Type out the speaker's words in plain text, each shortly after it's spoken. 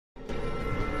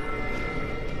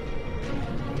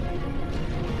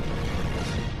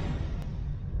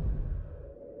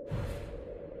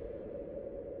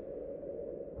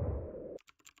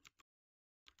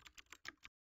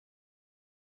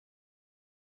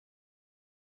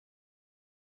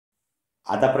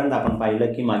आतापर्यंत आपण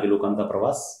पाहिलं की मागे लोकांचा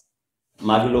प्रवास,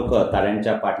 मागे लोक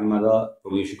ताऱ्यांच्या पाठीमागं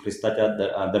प्रभू येशू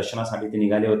ख्रिस्ताच्या दर्शनासाठी ते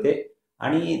निघाले होते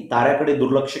आणि ताऱ्याकडे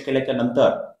दुर्लक्ष केल्याच्या नंतर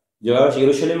ज्यावेळेस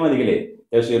यरूशलेममध्ये गेले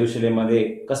त्यावेळेस यरूशलेममध्ये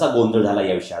कसा गोंधळ झाला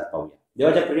याविषयी आज पाहूया.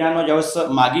 देवाच्या प्रियानं ज्यावेळेस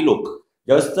मागी लोक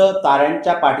ज्यावेळेस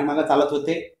ताऱ्यांच्या पाठीमागं चालत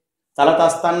होते, चालत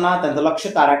असताना त्यांचं लक्ष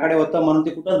ताऱ्याकडे होतं म्हणून ते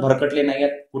कुठंच भरकटले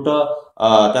नाहीयेत,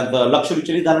 कुठं त्यांचं लक्ष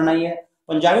विचलित झालं नाहीये.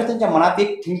 पण ज्यावेळेस त्यांच्या मनात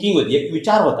एक थिंकिंग होती, एक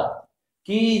विचार होता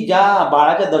की ज्या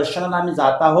बाळाच्या दर्शनाला आम्ही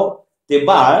जात आहोत ते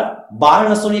बाळ बाळ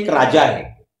नसून एक राजा आहे.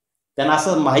 त्यांना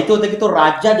असं माहिती होतं की तो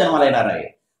राजा जन्माला येणार आहे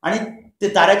आणि ते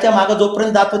ताऱ्याच्या मागे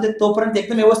जोपर्यंत जात होते तोपर्यंत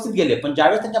एकदम व्यवस्थित गेले. पण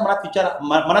ज्यावेळेस त्यांच्या मनात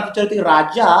विचार होते की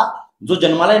राजा जो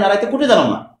जन्माला येणार आहे ते कुठे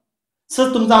जन्मणार.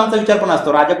 सर तुमचा आमचा विचार पण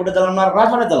असतो, राजा कुठे जन्मणार,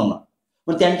 राजवाड्यात जन्मणार.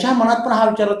 पण त्यांच्या मनात पण हा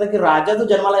विचार होता की राजा जो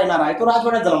जन्माला येणार आहे तो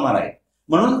राजवाड्यात जन्मणार आहे.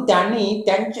 म्हणून त्यांनी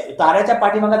त्यांच्या ताऱ्याच्या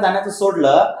पाठीमागे जाण्याचं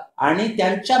सोडलं आणि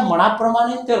त्यांच्या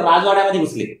मनाप्रमाणे ते राजवाड्यामध्ये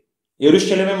घुसले,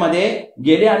 यरूशलेममध्ये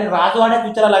गेले आणि राजवाड्यात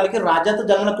विचारायला लागले की राजाचं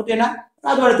जन्म कुठे येणार,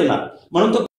 राजवाड्यात येणार.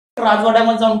 म्हणून तो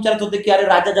राजवाड्यामध्ये जाऊन विचारत होते की अरे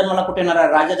राजा जन्माला कुठे येणार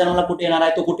आहे, राजा जन्माला कुठे येणार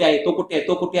आहे, तो कुठे आहे, तो कुठे आहे,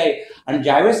 तो कुठे आहे. आणि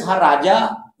ज्यावेळेस हा राजा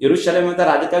यरूशलेमचा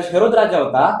राजा त्यावेळेस हेरोद राजा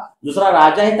होता, दुसरा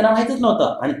राजा आहे त्यांना माहितीच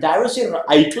नव्हतं. आणि त्यावेळेस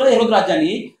ऐकलं हेरोद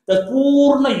राजांनी तर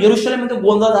पूर्ण यरूशलेममध्ये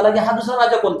गोंधळ झाला की हा दुसरा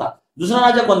राजा कोणता, दुसरा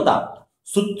राजा कोणता.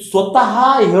 स्वतः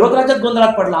हेरोद राजाच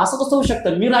गोंधळात पडला, असं कसं होऊ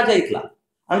शकतं, मी राजा ऐकला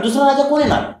आणि दुसरा राजा कोण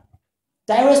येणार.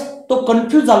 त्यावेळेस तो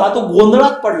कन्फ्यूज झाला, तो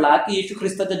गोंधळात पडला की येशू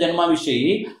ख्रिस्ताच्या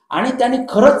जन्माविषयी. आणि त्याने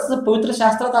खरंच पवित्र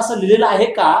शास्त्रात असं लिहिलेलं आहे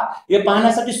का हे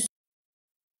पाहण्यासाठी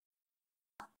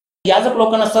याजक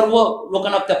लोकांना, सर्व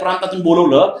लोकांना त्या प्रांतातून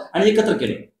बोलवलं आणि एकत्र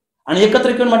केलं. आणि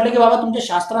एकत्र केलं म्हटलं की बाबा तुमच्या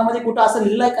शास्त्रामध्ये कुठं असं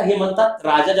लिहिलं आहे का, हे म्हणतात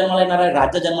राजा जन्माला येणार आहे,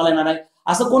 राजा जन्माला येणार आहे,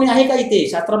 असं कोणी आहे का इथे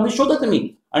शास्त्रामध्ये, शोधत मी.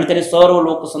 आणि त्याने सर्व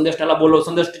लोक संदेष्टाला बोलवलं.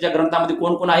 संदेष्टाच्या ग्रंथामध्ये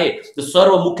कोण कोण आहे तर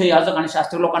सर्व मुख्य याजक आणि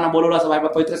शास्त्री लोकांना बोलवलं असं बायबल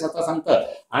पवित्र शास्त्र सांगतं.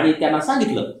 आणि त्यांना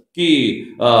सांगितलं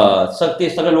की ते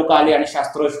सगळे लोक आले आणि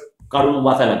शास्त्र काढून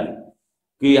वाचायला लागले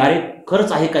की अरे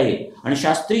खरंच आहे का हे. आणि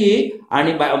शास्त्री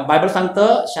आणि बायबल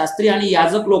सांगतं शास्त्री आणि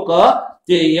याजक लोक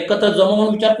ते एकत्र जमवून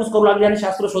विचारपूस करू लागले आणि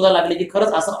शास्त्र शोधायला लागले की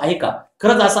खरंच असं आहे का,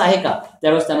 खरंच असं आहे का.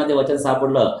 त्यावेळेस त्यांना ते वचन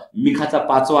सापडलं, मिखाचा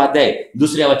 5वा अध्याय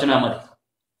 2ऱ्या वचनामध्ये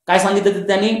काय सांगितलं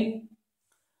त्यांनी,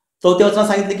 4थ्या वचनात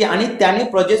सांगितलं की आणि त्याने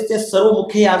प्रजेचे सर्व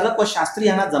मुख्य याजक व शास्त्री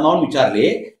यांना जमावून विचारले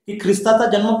की ख्रिस्ताचा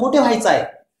जन्म कुठे व्हायचा आहे.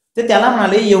 ते त्याला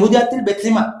म्हणाले यहुद्यातील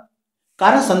बेथलेमा,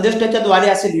 कारण संदेष्टाच्या द्वारे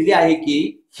असे लिहिले आहे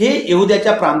की हे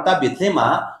यहुद्याच्या प्रांता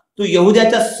बेथलेमा, तू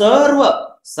यहुद्याच्या सर्व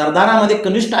सरदारामध्ये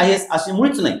कनिष्ठ आहेस असे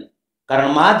मुळीच नाही,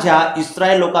 कारण माझ्या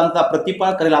इस्रायल लोकांचा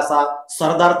प्रतिपाळ करेल असा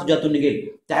सरदार तुझ्यातून निघेल.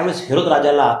 त्यावेळेस हेरोद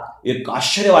राजाला एक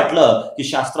आश्चर्य वाटलं की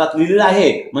शास्त्रात लिहिलेलं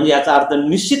आहे म्हणजे याचा अर्थ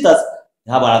निश्चितच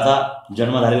ह्या बाळाचा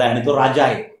जन्म झालेला आहे आणि तो राजा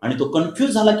आहे. आणि तो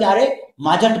कन्फ्यूज झाला की अरे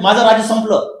माझं राज्य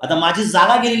संपलं, आता माझी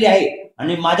जागा गेलेली आहे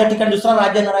आणि माझ्या ठिकाणी दुसरा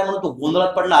राज्य येणार आहे. म्हणून तो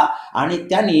गोंधळात पडला. आणि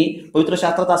त्यांनी पवित्र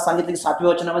शास्त्रात आज सांगितलं की 7व्या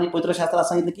वचनामध्ये पवित्र शास्त्रात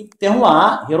सांगितलं की तेव्हा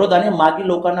हेरोदाने मागील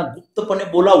लोकांना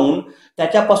गुप्तपणे बोलावून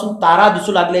त्याच्यापासून तारा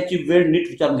दिसू लागल्याची वेळ नीट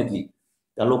विचारून घेतली.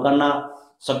 त्या लोकांना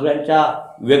सगळ्यांच्या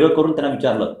वेगळं करून त्यांना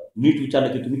विचारलं, नीट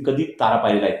विचारलं की तुम्ही कधी तारा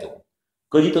पाहिलेला आहे, तो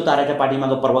कधी तो ताऱ्याच्या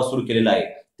पाठीमागे प्रवास सुरू केलेला आहे.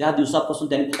 त्या दिवसापासून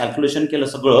त्यांनी कॅल्क्युलेशन केलं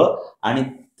सगळं आणि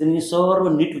त्यांनी सर्व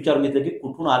नीट विचारून घेतलं की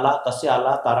कुठून आला, कसे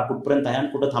आला, तारा कुठपर्यंत आहे आणि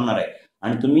कुठं थांबणार आहे.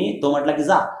 आणि तो म्हटला की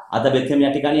जा आता बेथलेम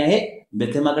या ठिकाणी आहे,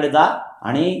 बेथलेमाकडे जा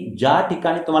आणि ज्या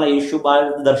ठिकाणी तुम्हाला येशू बाळ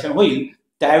दर्शन होईल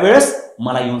त्यावेळेस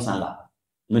मला येऊन सांगा,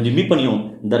 म्हणजे मी पण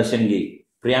येऊन दर्शन घेईल.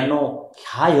 प्रियांनो,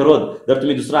 हा हेरोद जर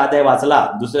तुम्ही दुसरा अध्याय वाचला,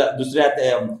 दुसऱ्या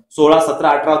 16, 17,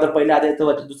 18 जर पहिल्या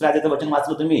अध्यायाचं दुसऱ्या अध्यायाचं वचन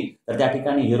वाचलं तुम्ही तर त्या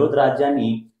ठिकाणी हेरोद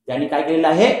राजांनी त्यांनी काय केलेलं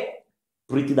आहे,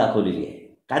 प्रीती दाखवलेली आहे.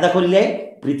 काय दाखवलेली आहे,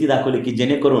 प्रीती दाखवली की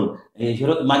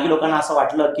जेणेकरून मागे लोकांना असं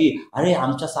वाटलं की अरे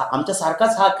आमच्या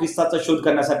सारखाच हा ख्रिस्ताचा शोध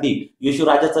करण्यासाठी, येशू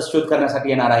राजाचा शोध करण्यासाठी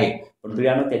येणार आहे. पण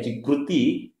प्रियानो, त्याची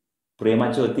कृती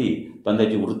प्रेमाची होती पण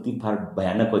त्याची वृत्ती फार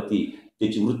भयानक होती.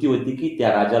 त्याची वृत्ती होती की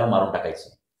त्या राजाला मारून टाकायचं.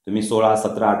 तुम्ही 16,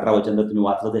 17, 18 वचन जर तुम्ही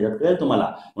वाचलं त्याच्यात कळेल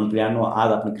तुम्हाला. म्हणून प्रियानो,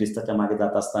 आज आपण ख्रिस्ताच्या मागे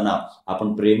जात असताना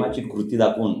आपण प्रेमाची कृती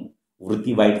दाखवून,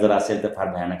 वृत्ती वाईट जर असेल तर फार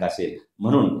भयानक असेल.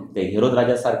 म्हणून त्या हेरोद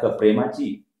राजासारखं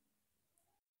प्रेमाची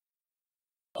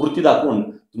कृती दाखवून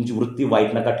तुमची वृत्ती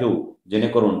वाईट नका ठेवू,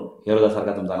 जेणेकरून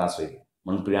हेरोदासारखा तुमचा नाश होईल.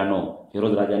 म्हणून प्रियानो,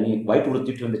 हेरोद राजांनी वाईट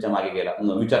वृत्ती ठेवून त्याच्या मागे गेला,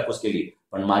 विचारपूस केली,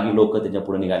 पण मागे लोक त्याच्या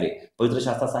पुढे निघाले. पवित्र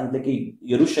शास्त्रात सांगितलं की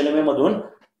यरूशलेममधून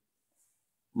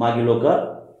मागे लोक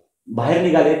बाहेर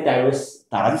निघाले त्यावेळेस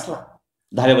तारा दिसला.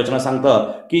 10व्या वचनात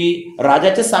सांगतं की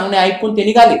राजाचे सांगणे ऐकून ते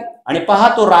निघाले आणि पहा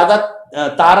तो राजा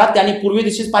तारा त्याने पूर्वी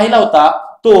दिशेस पाहिला होता,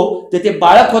 तो तेथे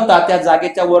बाळक होता त्या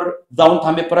जागेच्या वर जाऊन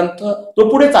थांबेपर्यंत तो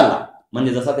पुढे चालला.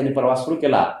 म्हणजे जसा त्यांनी प्रवास सुरू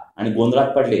केला आणि गोंधळात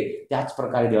पडले, त्याच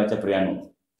प्रकारे देवाच्या प्रियानो,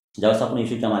 ज्यावेळेस आपण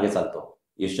येशूच्या मागे चालतो,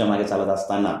 येशूच्या मागे चालत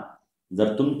असताना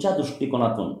जर तुमच्या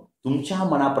दृष्टिकोनातून तुमच्या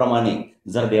मनाप्रमाणे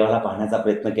जर देवाला पाहण्याचा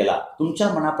प्रयत्न केला, तुमच्या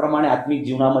मनाप्रमाणे आत्मिक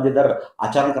जीवनामध्ये जर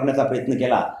आचरण करण्याचा प्रयत्न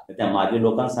केला, तर त्या मागे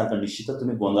लोकांसारखं निश्चितच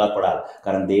तुम्ही गोंधळात पडाल.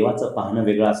 कारण देवाचं पाहणं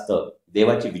वेगळं असतं,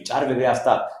 देवाचे विचार वेगळे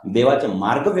असतात, देवाचे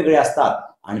मार्ग वेगळे असतात.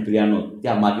 आणि प्रियानो,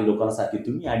 त्या मागे लोकांसाठी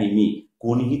तुम्ही आणि मी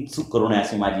कोणीही चूक करू नये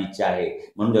अशी माझी इच्छा आहे.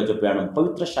 म्हणून देवाच्या प्रियानो,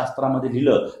 पवित्र शास्त्रामध्ये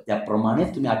लिहिलं त्याप्रमाणे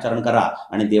तुम्ही आचरण करा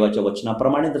आणि देवाच्या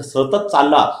वचनाप्रमाणे जर सतत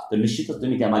चालला तर निश्चितच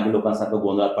तुम्ही त्या मागे लोकांसारखं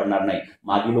गोंधळात पडणार नाही.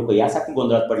 मागे लोक यासाठी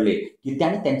गोंधळात पडले की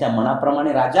त्याने त्यांच्या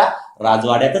मनाप्रमाणे राजा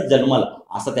राजवाड्यातच जन्मला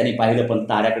असं त्यांनी पाहिलं, पण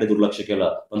ताऱ्याकडे दुर्लक्ष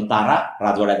केलं. पण तारा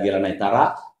राजवाड्यात गेला नाही, तारा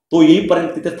तो येईपर्यंत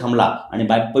तिथे थांबला. आणि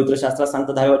पवित्र शास्त्रात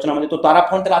सांगतं 10व्या वचनामध्ये, तो तारा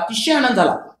पाहून त्याला अतिशय आनंद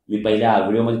झाला. मी पहिल्या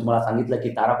व्हिडिओमध्ये तुम्हाला सांगितलं की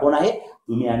तारा कोण आहे?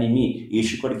 तुम्ही आणि मी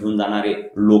येशूकडे घेऊन जाणारे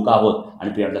लोक आहोत.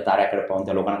 आणि प्रियांच्या ताऱ्याकडे पाहून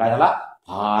त्या लोकांना काय झाला?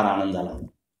 फार आनंद झाला.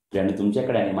 प्रियांनी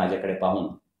तुमच्याकडे आणि माझ्याकडे पाहून,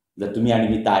 जर तुम्ही आणि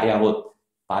मी तारे आहोत,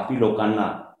 पापी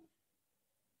लोकांना,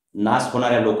 नाश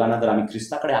होणाऱ्या लोकांना जर आम्ही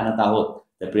ख्रिस्ताकडे आणत आहोत,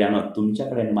 तर प्रियांनो,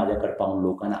 तुमच्याकडे आणि माझ्याकडे पाहून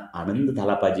लोकांना आनंद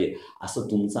झाला पाहिजे. असं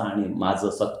तुमचं आणि माझं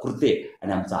सत्कृत्य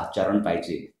आणि आमचं आचरण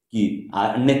पाहिजे. की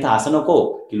अन्यथा असं नको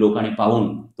की लोकांनी पाहून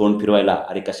तोंड फिरवायला,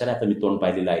 अरे कशाला आता मी तोंड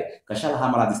पाहिलेलं आहे, कशाला हा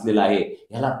मला दिसलेला आहे,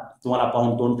 ह्याला तुम्हाला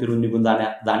पाहून तोंड फिरून निघून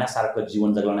जाण्यासारखं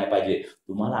जीवन जगलं नाही पाहिजे.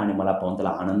 तुम्हाला आणि मला पाहून त्याला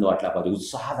आनंद वाटला पाहिजे,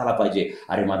 उत्साह झाला पाहिजे.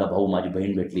 अरे माझा भाऊ, माझी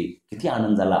बहीण भेटली, किती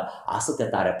आनंद झाला. असं त्या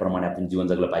ताऱ्याप्रमाणे आपण जीवन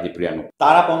जगलं पाहिजे. प्रियानो,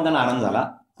 तारा पाहून त्यांना आनंद झाला.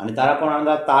 आणि तारा पाहून आनंद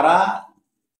झाला. तारा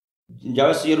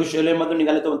ज्यावेळेस यरुशलेममधून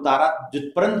निघाले, तो तारा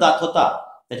जिथपर्यंत जात होता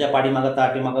त्याच्या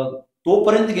पाठीमागं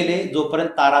तोपर्यंत गेले जोपर्यंत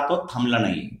तारा तो थांबला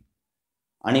नाही.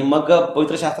 आणि मग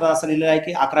पवित्र शास्त्रात असं लिहिलेलं आहे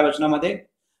की 11व्या वचनामध्ये,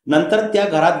 नंतर त्या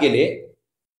घरात गेले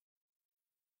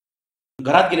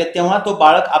तेव्हा तो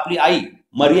बाळक आपली आई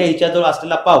मरिया हिच्याजवळ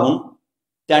असलेला पाहून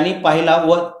त्यांनी पाहिला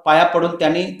व पाया पडून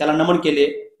त्यांनी त्याला नमन केले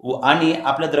आणि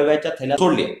आपल्या द्रव्याच्या थैल्या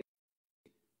सोडले.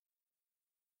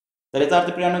 तर याचा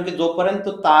अर्थ प्रियानो की जोपर्यंत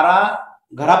तो तारा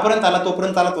घरापर्यंत आला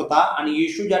तोपर्यंत चालत होता, आणि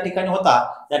येशू ज्या ठिकाणी होता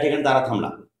त्या ठिकाणी तारा थांबला.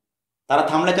 तारा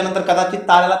थांबल्याच्या नंतर कदाचित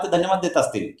ताऱ्याला ते धन्यवाद देत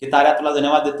असतील की ताऱ्या, तुला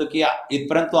धन्यवाद देतो की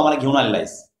इथपर्यंत तू आम्हाला घेऊन आलेला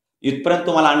आहेस, इथपर्यंत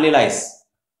तू मला आणलेला आहेस.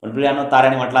 पण प्रियानो,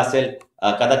 ताऱ्याने म्हटलं असेल,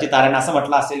 कदाचित ताऱ्याने असं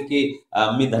म्हटलं असेल की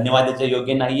मी धन्यवाद द्यायच्या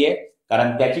योग्य नाहीये,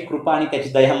 कारण त्याची कृपा आणि त्याची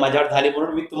दया माझ्यावर झाली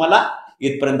म्हणून मी तुम्हाला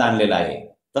इथपर्यंत आणलेलं आहे.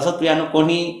 तसंच प्रियानो,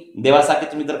 कोणी देवासाठी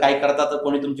तुम्ही जर काही करता तर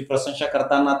कोणी तुमची प्रशंसा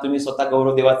करताना तुम्ही स्वतः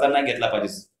गौरव देवाचा नाही घेतला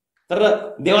पाहिजे, तर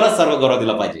देवाला सर्व गौरव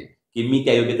दिला पाहिजे की मी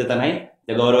त्या योग्यतेचा नाही,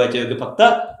 त्या गौरवाच्या योग्य फक्त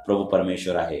प्रभू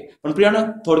परमेश्वर आहे. पण प्रियानो,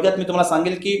 थोडक्यात मी तुम्हाला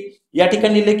सांगेल की या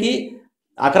ठिकाणी लिहिले की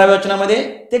 11व्या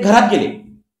वचनामध्ये ते घरात गेले,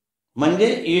 म्हणजे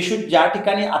येशू ज्या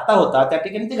ठिकाणी आता होता त्या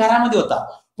ठिकाणी ते घरामध्ये होता.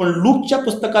 पण लूकच्या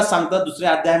पुस्तकात सांगतात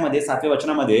 2ऱ्या अध्यायामध्ये 7व्या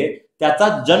वचनामध्ये, त्याचा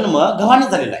जन्म गव्हाणी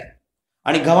झालेला आहे.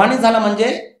 आणि गव्हाणी झाला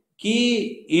म्हणजे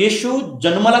की येशू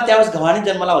जन्माला त्यावेळेस गव्हाणी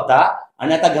जन्माला होता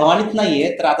आणि आता गव्हाणीत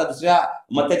नाहीये, तर आता 2ऱ्या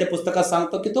मत्त्याच्या पुस्तकात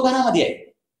सांगतो की तो घरामध्ये आहे.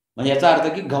 म्हणजे याचा अर्थ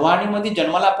की गव्हाणीमध्ये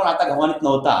जन्माला पण आता गव्हाणीत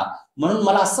नव्हता. म्हणून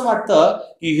मला असं वाटतं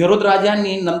की हेरोद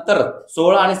राजांनी नंतर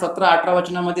 16 आणि 17, 18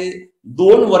 वचनामध्ये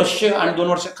 2 वर्ष आणि 2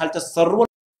 वर्ष खालच्या सर्व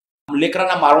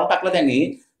लेकरांना मारून टाकलं त्यांनी.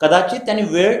 कदाचित त्यांनी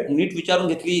वेळ नीट विचारून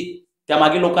घेतली त्या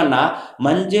मागे लोकांना,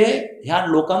 म्हणजे ह्या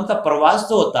लोकांचा प्रवास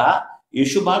जो होता,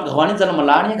 येशू बाळ गव्हाणीत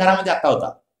जन्मला आणि घरामध्ये आता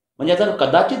होता, म्हणजे याचा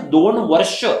कदाचित 2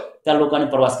 वर्ष त्या लोकांनी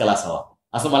प्रवास केला असावा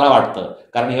असं मला वाटतं.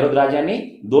 कारण हेरोद राजांनी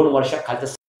 2 वर्षाखालच्या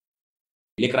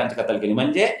लेकरांची कत्तल केली,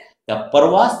 म्हणजे त्या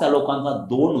प्रवास त्या लोकांचा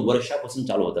 2 वर्षापासून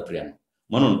चालू होता प्रियांनो.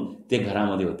 म्हणून ते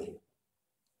घरामध्ये होते.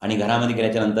 आणि घरामध्ये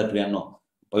गेल्याच्या नंतर प्रियांनो,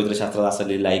 पवित्र शास्त्रात असं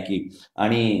लिहिलं आहे की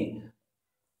आणि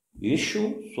येशू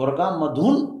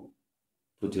स्वर्गामधून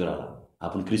पृथ्वीवर आला.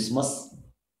 आपण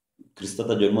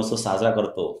ख्रिस्ताचा जन्मोत्सव साजरा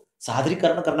करतो.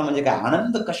 साजरीकरण करणं म्हणजे काय?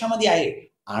 आनंद कशामध्ये आहे?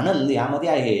 आनंद यामध्ये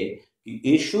आहे की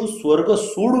येशू स्वर्ग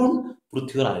सोडून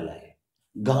पृथ्वीवर आलेला आहे,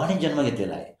 गव्हाणी जन्म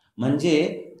घेतलेला आहे,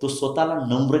 म्हणजे तो स्वतःला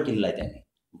नम्र केलेला आहे त्याने.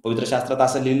 पवित्र शास्त्रात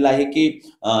असं लिहिलेलं आहे की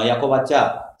याकोबाच्या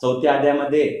 4थ्या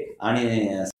अध्यायामध्ये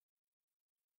आणि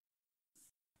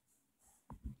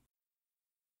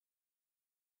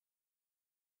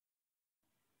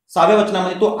 6व्या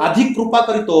वचनामध्ये, तो अधिक कृपा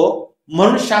करीतो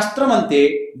म्हणून शास्त्र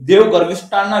म्हणते, देव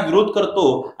गर्विष्ठांना विरोध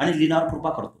करतो आणि लिनावर कृपा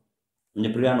करतो.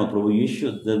 म्हणजे प्रियानो, प्रभू येशू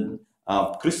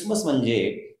ख्रिसमस म्हणजे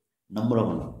नम्र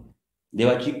होणं,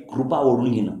 देवाची कृपा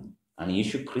ओढून घेणं. आणि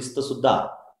येशू ख्रिस्त सुद्धा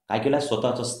काय केलं?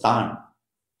 स्वतःचं स्थान,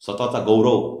 स्वतःचा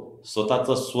गौरव,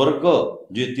 स्वतःचं स्वर्ग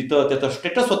जे तिथं त्याचं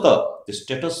स्टेटस होतं, ते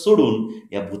स्टेटस सोडून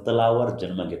या भूतलावर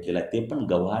जन्म घेतलेला आहे, ते पण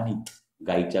गव्हाणीत,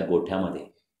 गाईच्या गोठ्यामध्ये.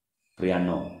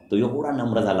 प्रियांनो, तो एवढा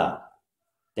नम्र झाला,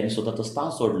 त्याने स्वतःचं स्थान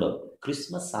सोडलं.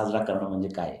 ख्रिसमस साजरा करणं म्हणजे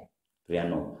काय?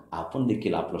 प्रियांनो, आपण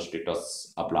देखील आपलं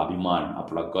स्टेटस, आपला अभिमान,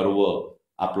 आपला गर्व,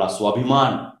 आपला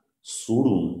स्वाभिमान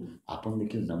सोडून आपण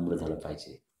देखील नम्र झालं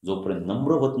पाहिजे. जोपर्यंत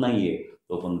नम्र होत नाहीये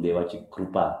तोपर्यंत देवाची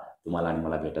कृपा तुम्हाला आणि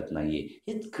मला भेटत नाहीये.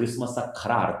 हेच ख्रिसमसचा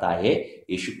खरा अर्थ आहे.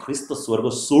 येशू ख्रिस्त स्वर्ग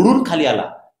सोडून खाली आला,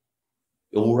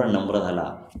 एवढा नम्र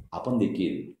झाला. आपण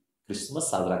देखील ख्रिसमस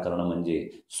साजरा करणं म्हणजे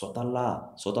स्वतःला,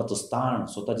 स्वतःचं स्थान,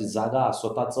 स्वतःची जागा,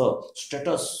 स्वतःचं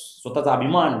स्टेटस, स्वतःचा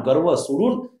अभिमान, गर्व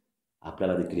सोडून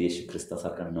आपल्याला देखील येशू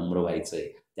ख्रिस्तासारखा नम्र व्हायचंय.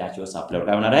 त्याच वेळेस आपल्यावर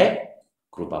काय होणार आहे?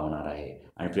 कृपा होणार आहे.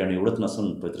 आणि प्रियाने एवढंच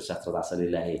नसून पवित्रशास्त्रात असं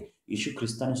लिहिलं आहे, येशू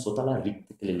ख्रिस्ताने स्वतःला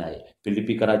रिक्त केलेलं आहे.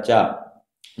 फिलिपिकराच्या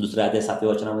 2 अध्याय 7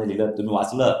 वचनामध्ये लिहिलं, तुम्ही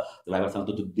वाचलं तर बायबल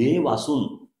सांगतो, तो देव असून,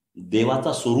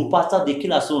 देवाचा स्वरूपाचा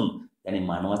देखील असून त्याने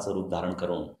मानवाचं रूप धारण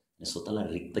करून स्वतःला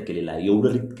रिक्त केलेलं आहे.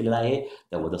 एवढं रिक्त केलेलं आहे,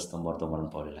 त्या वधस्तंभावर तो मरण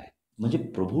पावलेला आहे. म्हणजे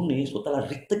प्रभूने स्वतःला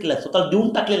रिक्त केलं आहे, स्वतःला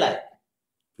देऊन टाकलेलं आहे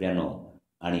प्रियानो.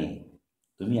 आणि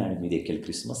तुम्ही आणि मी देखील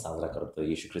ख्रिसमस साजरा करतोय,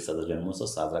 येशू ख्रिस्ताचा जन्मोत्सव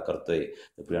साजरा करतोय,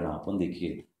 तर प्रियानो आपण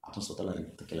देखील आपण स्वतःला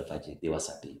रिक्त केलं पाहिजे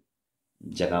देवासाठी.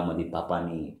 जगामध्ये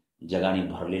जगाने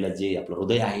भरलेलं जे आपलं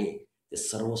हृदय आहे ते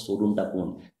सर्व सोडून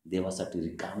टाकून देवासाठी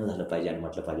रिकामं झालं पाहिजे आणि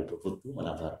म्हटलं पाहिजे, प्रभू तू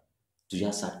मला भर,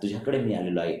 तुझ्याकडे मी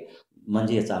आलेलो आहे.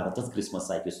 म्हणजे याचा अर्थच ख्रिसमस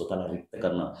आहे की स्वतःला रिक्त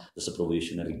करणं, जसं प्रभू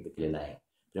येशूने रिक्त केलेलं आहे.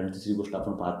 त्यानंतर दुसरी गोष्ट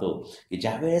आपण पाहतो की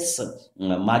ज्यावेळेस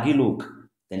मागी लोक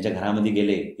त्यांच्या घरामध्ये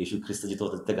गेले, येशू ख्रिस्त जिथं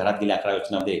होतं त्या घरात गेले, 11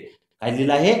 वचनामध्ये काय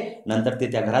लिहिलं आहे, नंतर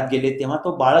ते त्या घरात गेले तेव्हा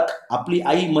तो बाळक आपली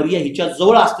आई मरिया हिच्या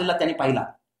जवळ असलेला त्यांनी पाहिला.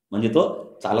 म्हणजे तो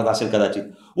चालत असेल कदाचित,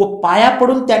 व पाया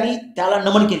पडून त्यांनी त्याला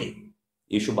नमन केले.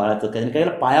 येशू बाळाचं त्यांनी काय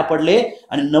केलं, पाया पडले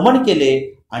आणि नमन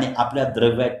केले आणि आपल्या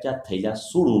द्रव्याच्या थैल्या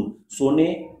सोडून सोने,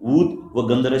 ऊद व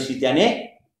गंधरशी त्याने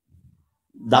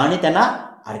दाणे त्यांना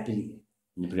अर्पिली.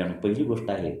 पहिली गोष्ट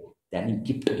आहे, त्यांनी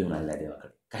गिफ्ट घेऊन आलेला आहे देवाकडे,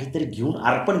 काहीतरी घेऊन,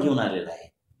 अर्पण घेऊन आलेलं आहे.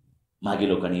 मागे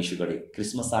लोकांनी येशूकडे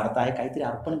ख्रिसमसचा अर्थ आहे काहीतरी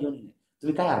अर्पण घेऊन येणे.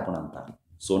 तुम्ही काय अर्पण आणता?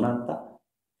 सोनं आणता?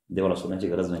 देवाला सोन्याची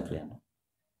गरज नाही प्रियानो.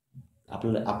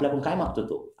 आपल्याकडून काय मागतो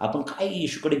तो? आपण काय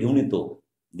येशूकडे घेऊन येतो?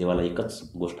 देवाला एकच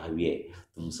गोष्ट हवी आहे,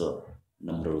 तुमचं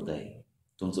नम्र हृदय,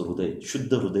 तुमचं हृदय,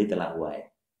 शुद्ध हृदय त्याला हवं आहे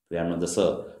प्रियानो.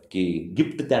 जसं की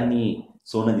गिफ्ट त्यांनी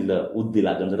सोनं दिलं, ऊद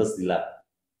दिला, गंधरस दिला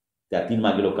त्या 3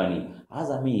 मागे लोकांनी.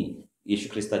 आज आम्ही येशू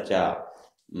ख्रिस्ताच्या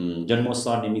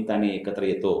जन्मोत्सवानिमित्ताने एकत्र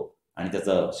येतो आणि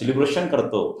त्याचं सेलिब्रेशन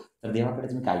करतो, तर देवाकडे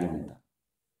तुम्ही काय घेऊन येता?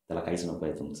 त्याला काहीच नको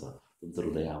आहे, तुमचं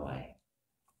हृदय हवं आहे.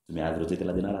 तुम्ही आज हृदय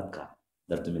त्याला देणार आहात का?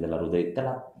 जर तुम्ही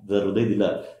त्याला जर हृदय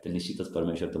दिलं तर निश्चितच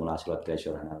परमेश्वर तुम्हाला आशीर्वाद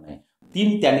केल्याशिवाय राहणार नाही.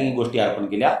 3 त्यांनी गोष्टी अर्पण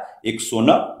केल्या, एक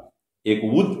सोनं, एक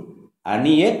ऊद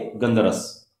आणि एक गंधरस.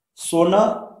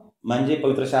 सोनं म्हणजे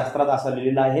पवित्र शास्त्रात असं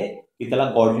लिहिलेलं आहे की त्याला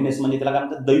गॉडलीनेस, म्हणजे त्याला काय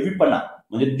म्हणतात, दैवीपणा,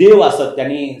 म्हणजे देव असत.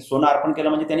 त्यांनी सोनं अर्पण केलं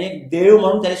म्हणजे त्याने एक देव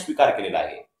म्हणून त्याने स्वीकार केलेला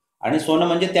आहे. आणि सोनं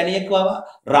म्हणजे त्याने एक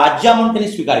राजा म्हणून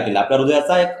त्यांनी स्वीकार केला. आपल्या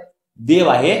हृदयाचा एक देव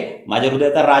आहे, माझ्या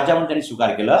हृदयाचा राजा म्हणून त्यांनी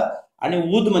स्वीकार केलं. आणि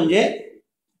ऊद म्हणजे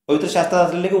पवित्र शास्त्रात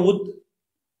असलेले की ऊद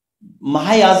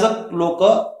महायाजक लोक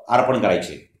अर्पण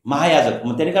करायचे, महायाजक.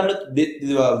 मग त्याने काय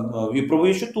म्हणलं, प्रभू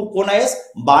येशू तू कोण आहेस?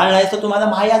 बाळ नाहीस तर तू माझा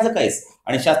महायाजक आहेस.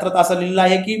 आणि शास्त्रात असं लिहिलं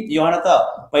आहे की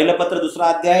योहानाचं पहिलं पत्र 2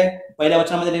 अध्याय 1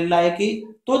 वचनामध्ये लिहिलं आहे की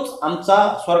तोच आमचा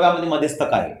स्वर्गामध्ये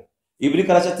मध्यस्थक आहे.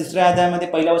 इब्रिकराच्या 3 अध्यायामध्ये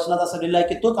 1 वचनात असं लिहिलं आहे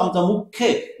की तोच आमचा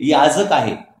मुख्य याजक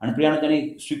आहे. आणि प्रियानं त्याने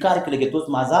स्वीकार केले की तोच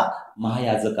माझा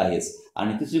महायाजक आहेस.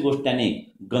 आणि तिसरी गोष्ट त्याने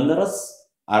गंधरस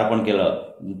अर्पण केलं.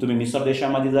 तुम्ही मिसर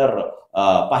देशामध्ये जर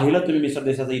पाहिलं, तुम्ही मिसर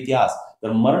देशाचा इतिहास,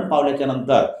 तर मरण पावल्याच्या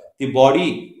नंतर ती बॉडी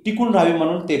टिकून राहावी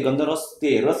म्हणून ते गंधरस,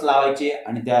 ते रस लावायचे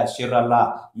आणि त्या शरीराला,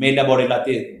 मेल्या बॉडीला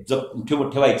ते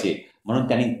ठेवायचे. म्हणून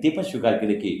त्यांनी ते पण स्वीकार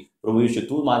केले की प्रभू येशू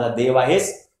तू माझा देव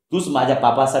आहेस, तूच माझ्या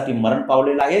पापासाठी मरण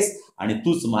पावलेला आहेस आणि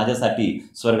तूच माझ्यासाठी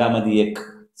स्वर्गामध्ये एक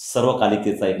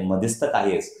सर्वकालिकेचा एक मध्यस्थक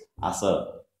आहेस. असं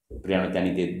प्रियानं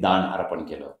त्यांनी ते दान अर्पण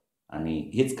केलं. आणि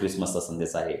हेच ख्रिसमसचा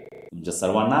संदेश आहे. तुमच्या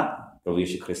सर्वांना प्रभू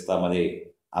येशू ख्रिस्तामध्ये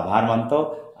आभार मानतो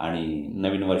आणि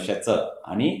नवीन वर्षाचं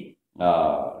आणि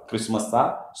ख्रिसमसचा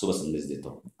शुभ संदेश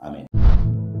देतो. आमेन.